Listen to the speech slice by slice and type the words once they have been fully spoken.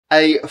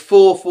A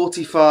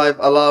 4:45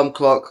 alarm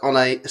clock on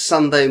a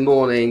Sunday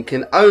morning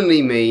can only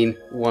mean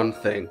one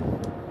thing.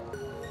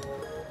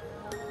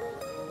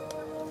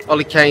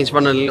 Ollie Kane's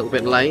running a little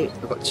bit late.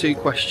 I've got two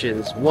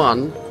questions.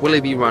 One, will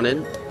he be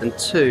running? And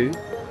two,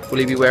 will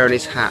he be wearing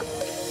his hat?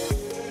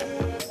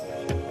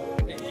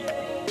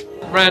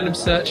 Random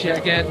search yet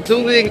again. It's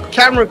all the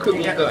camera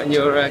equipment you've got in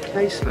your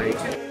case, mate.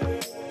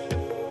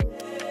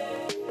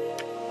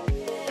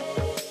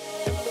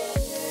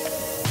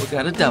 We're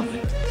going to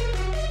Dublin.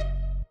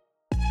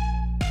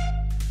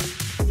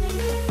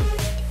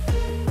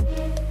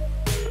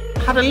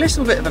 Had a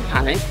little bit of a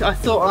panic. I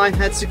thought I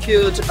had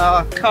secured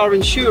our car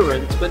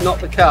insurance, but not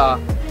the car.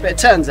 But it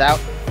turns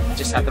out I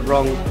just had the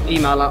wrong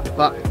email up.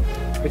 But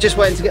we're just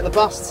waiting to get the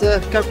bus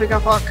to go pick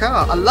up our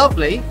car. A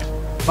lovely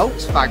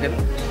Volkswagen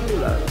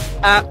Polo.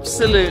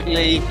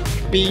 Absolutely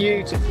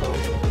beautiful.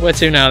 Where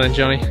to now then,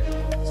 Johnny?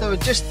 So we're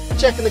just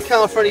checking the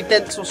car for any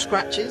dents or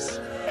scratches,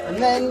 and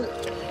then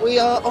we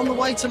are on the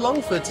way to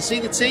Longford to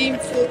see the team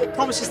for what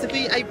promises to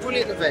be a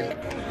brilliant event.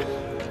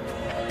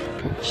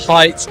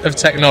 Height of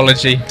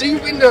technology. Do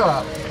your window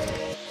up.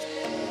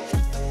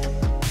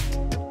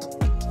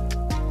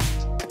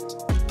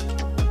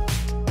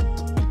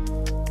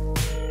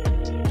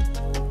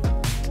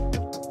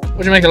 What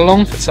do you make of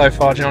Longford so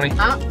far, Johnny?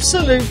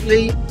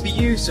 Absolutely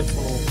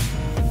beautiful.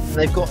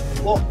 They've got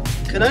what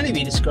can only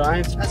be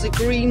described as a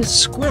green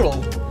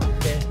squirrel.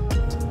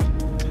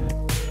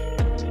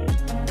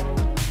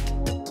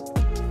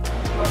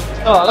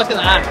 Oh, look at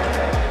that.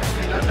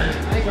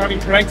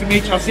 Great to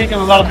meet you. I've seen you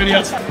in a lot of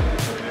videos.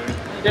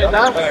 You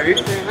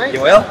mate?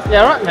 You will?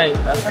 Yeah, right, mate.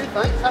 That's good,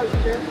 thanks. How are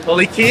you doing?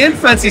 Ollie Kane,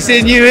 fancy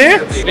seeing you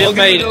here? Well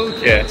made.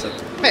 Yeah.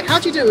 Mate, how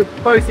do you do it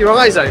with both your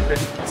eyes open?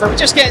 So we're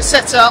just getting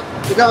set up.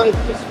 We're going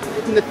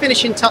in the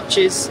finishing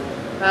touches.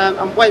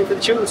 I'm waiting for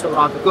the children to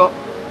arrive. We've got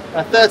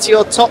 30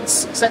 odd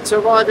tots set to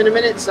arrive in a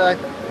minute, so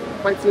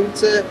wait for them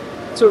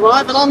to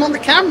arrive, and I'm on the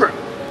camera.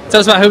 Tell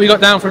us about who we got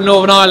down from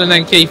Northern Ireland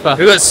then, Kiefer.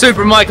 We've got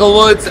Super Michael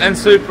Woods and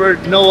Super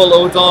Noel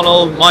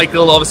O'Donnell.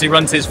 Michael obviously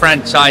runs his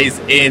franchise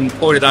in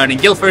Portadown in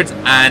Guildford,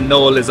 and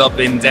Noel is up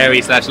in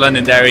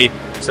Derry/Londonderry.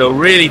 So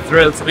really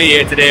thrilled to be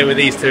here today with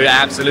these two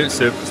absolute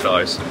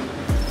superstars.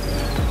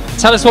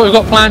 Tell us what we've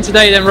got planned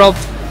today then, Rob.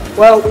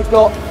 Well, we've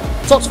got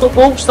Tots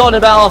football starting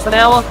in about half an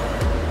hour.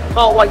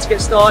 Can't wait to get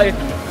started.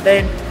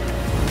 Then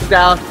we've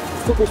got our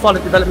football fun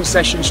and development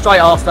session straight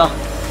after,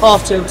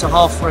 2:30 to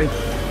 3:30.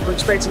 We're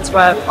expecting to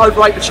have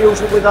over 8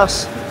 children with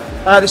us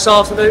this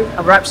afternoon,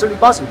 and we're absolutely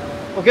buzzing.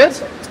 All good?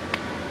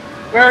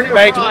 Where are you?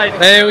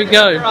 There we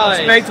go.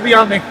 It's made to be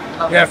on me.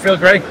 Yeah, I feel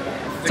great.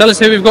 Tell us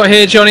who we've got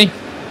here, Johnny.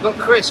 We've got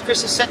Chris.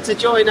 Chris is set to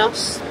join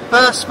us.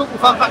 First Football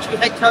Fun Factory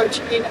head coach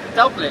in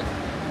Dublin.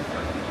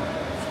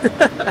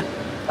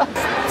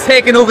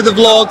 Taking over the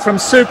vlog from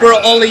Super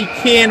Ollie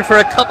Kane for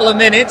a couple of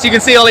minutes. You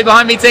can see Ollie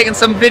behind me taking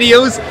some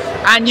videos,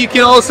 and you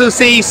can also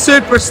see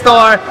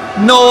Superstar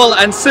Noel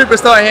and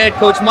Superstar head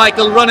coach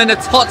Michael running a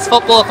Tots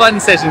football fun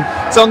session.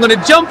 So I'm going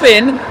to jump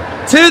in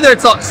to their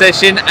Tots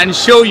session and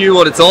show you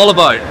what it's all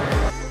about.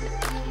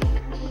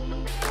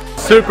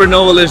 Super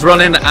Noel is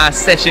running a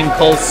session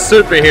called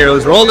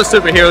Superheroes, where all the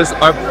superheroes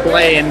are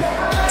playing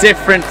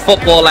different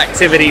football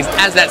activities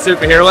as that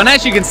superhero, and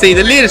as you can see,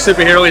 the latest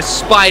superhero is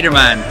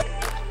Spider-Man.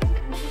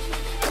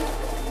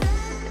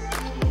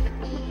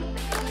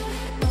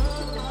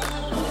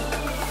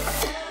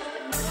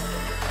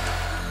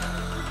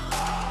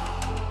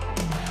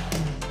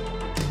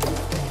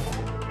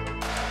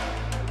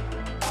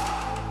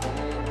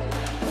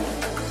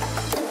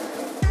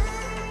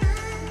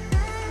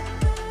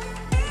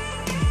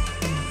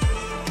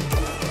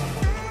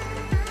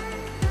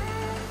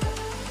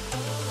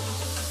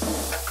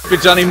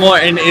 Johnny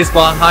Morton is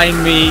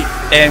behind me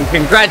and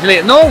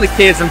congratulating all the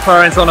kids and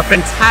parents on a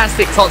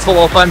fantastic Tots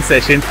football fun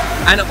session,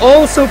 and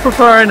also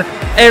preparing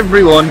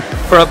everyone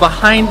for a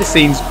behind the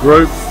scenes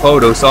group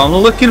photo. So I'm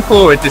looking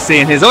forward to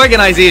seeing his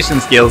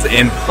organisation skills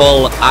in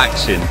full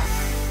action.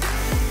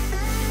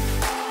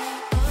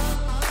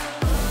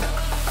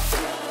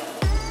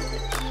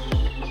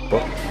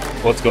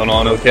 What's going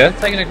on, okay?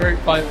 Taking a group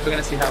fight, we're going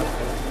to see how it's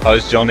going.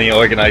 How's Johnny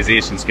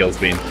organisation skills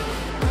been?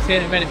 See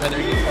in a minute whether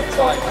he gets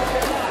outside.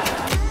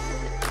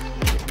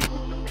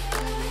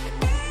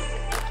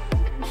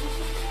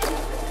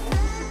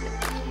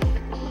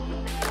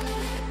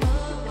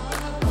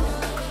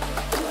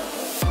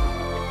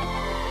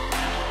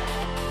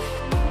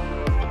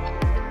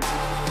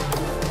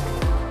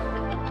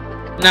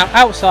 Now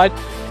outside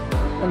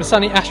on the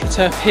sunny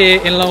AstroTurf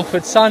here in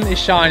Longford, sun is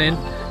shining.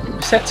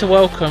 We're set to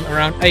welcome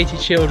around 80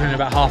 children in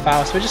about half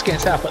hour, so we're just getting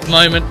set up at the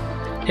moment.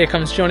 Here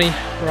comes Johnny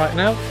right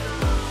now.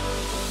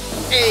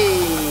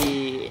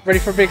 Hey! Ready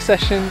for a big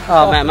session?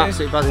 Oh man, I'm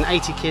absolutely buzzing.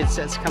 80 kids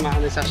set to come out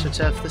on this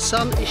AstroTurf. The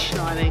sun is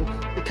shining,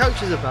 the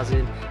coaches are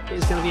buzzing. It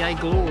is going to be a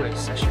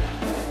glorious session.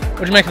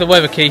 What do you make of the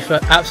weather,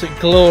 Kiefer? Absolutely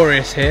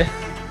glorious here.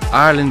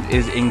 Ireland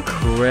is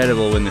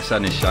incredible when the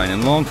sun is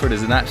shining. Longford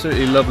is an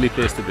absolutely lovely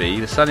place to be.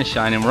 The sun is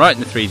shining, we're out in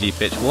the 3G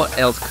pitch. What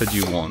else could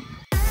you want?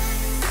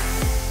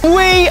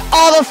 We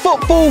are the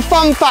Football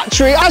Fun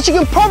Factory. As you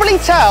can probably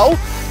tell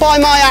by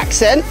my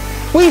accent.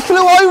 We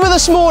flew over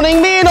this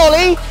morning, me and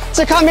Ollie,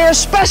 to come here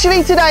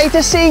especially today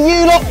to see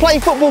you lot play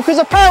football, because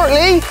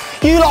apparently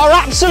you lot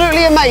are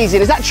absolutely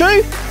amazing. Is that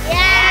true?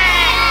 Yeah!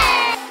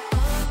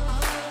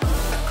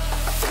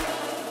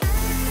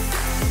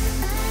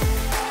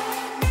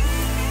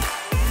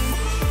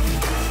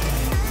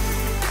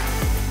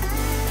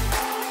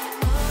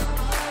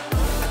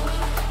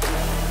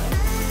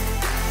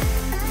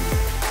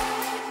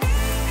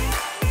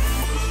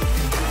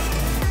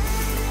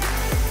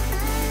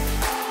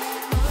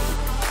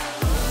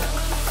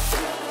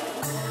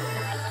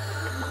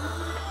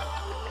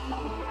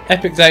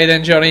 Epic day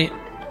then, Johnny.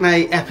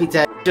 Mate, epic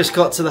day. Just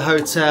got to the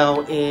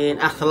hotel in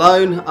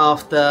Athlone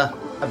after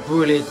a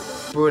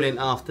brilliant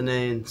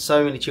afternoon.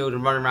 So many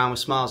children running around with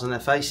smiles on their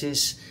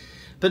faces.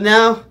 But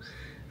now,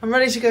 I'm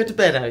ready to go to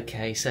bed,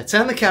 okay? So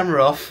turn the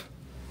camera off.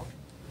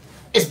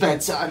 It's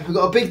bedtime. We've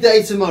got a big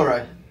day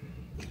tomorrow.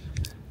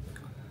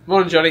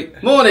 Morning, Johnny.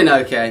 Morning,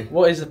 okay.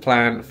 What is the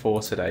plan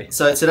for today?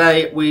 So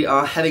today we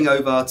are heading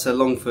over to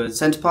Longford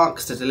Center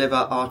Parcs to deliver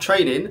our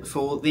training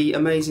for the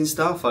amazing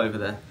staff over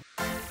there.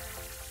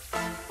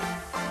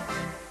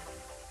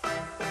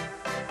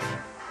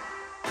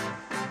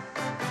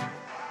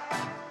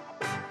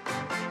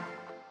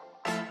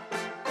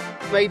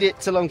 Made it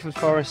to Longford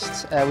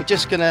Forest. We're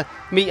just going to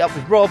meet up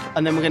with Rob,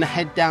 and then we're going to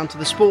head down to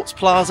the Sports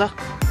Plaza,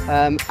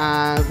 and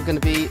we're going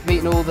to be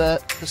meeting all the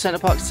Center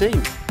Parcs team.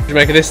 What do you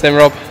make of this then,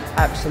 Rob?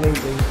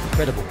 Absolutely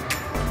incredible.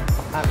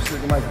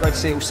 Absolutely amazing. Great to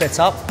see it all set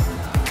up.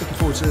 Looking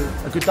forward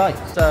to a good day.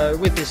 So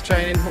with this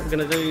training, what we're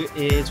going to do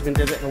is we're going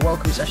to do a bit of a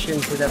welcome session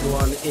with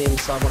everyone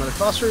inside one of the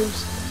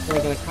classrooms. Then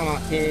we're going to come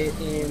out here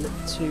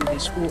into the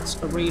sports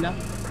arena.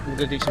 We're going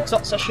to do some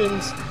top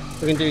sessions.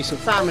 We're going to do some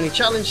family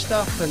challenge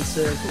stuff and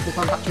some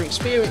football fun factory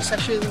experience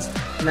sessions,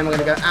 and then we're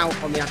going to go out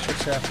on the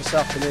AstroTurf this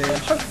afternoon and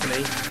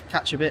hopefully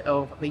catch a bit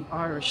of the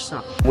Irish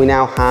sun. We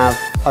now have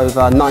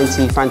over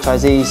 90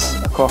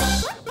 franchisees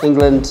across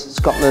England,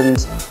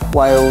 Scotland,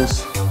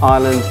 Wales,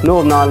 Ireland,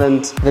 Northern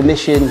Ireland. The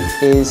mission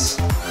is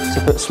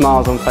to put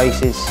smiles on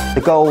faces.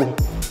 The goal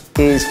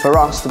is for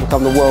us to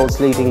become the world's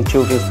leading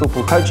children's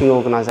football coaching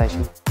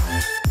organisation.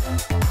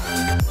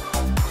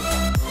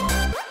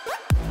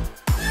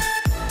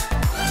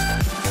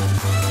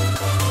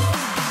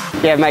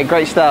 Yeah, mate,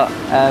 great start.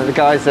 The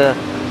guys are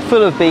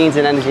full of beans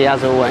and energy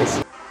as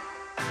always.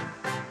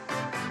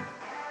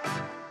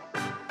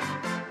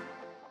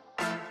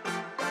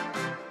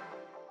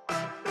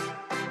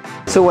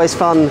 It's always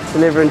fun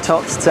delivering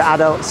tots to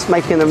adults,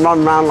 making them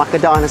run around like a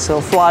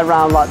dinosaur, fly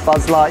around like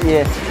Buzz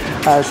Lightyear.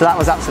 So that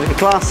was absolutely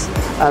class.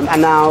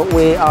 And now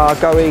we are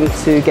going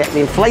to get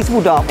the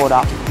inflatable dartboard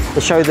up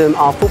to show them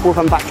our football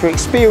fun factory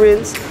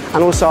experience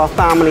and also our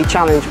family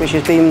challenge, which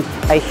has been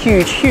a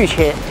huge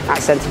hit at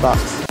Center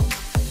Parcs.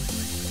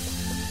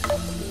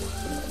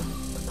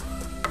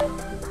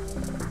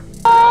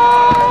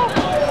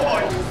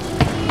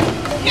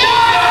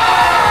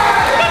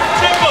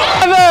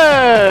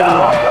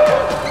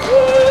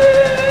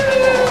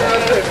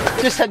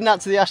 Just heading out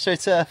to the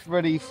AstroTurf,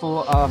 ready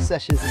for our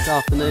sessions this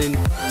afternoon.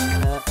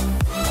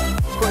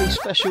 Pretty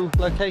special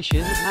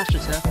location,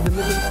 AstroTurf in the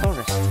middle of the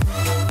forest.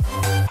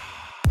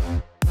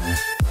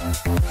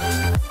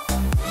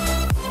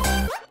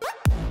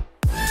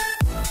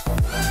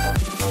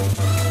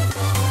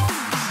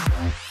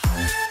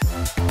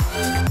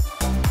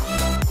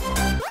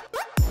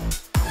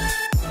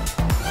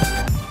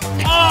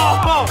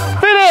 Oh!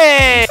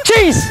 Finish!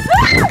 Cheese!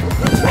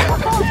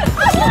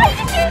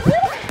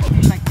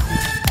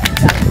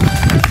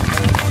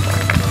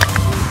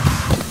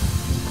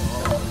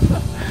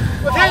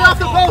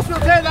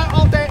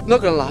 Not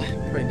gonna lie,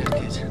 pretty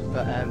knackered,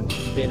 but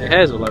being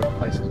Hair's all over the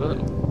place as well.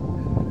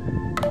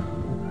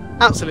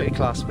 Absolutely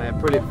class, mate.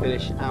 Brilliant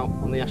finish out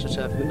on the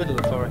AstroTurf in the middle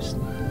of the forest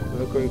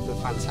with a group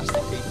of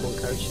fantastic people and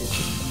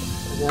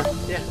coaches. And,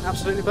 yeah,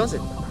 absolutely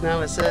buzzing. Now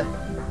let's head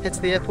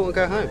to the airport and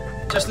go home.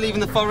 Just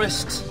leaving the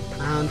forest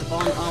and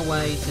on our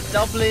way to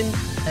Dublin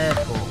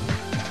Airport.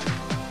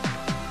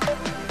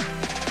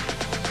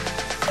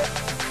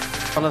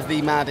 One of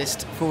the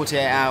maddest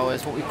 48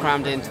 hours. What we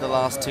crammed into the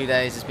last 2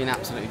 days has been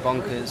absolutely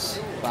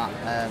bonkers, but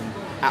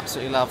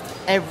absolutely loved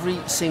every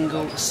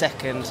single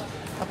second,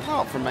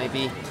 apart from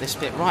maybe this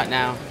bit right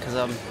now, because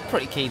I'm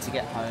pretty keen to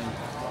get home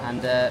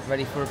and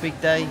ready for a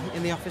big day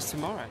in the office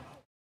tomorrow.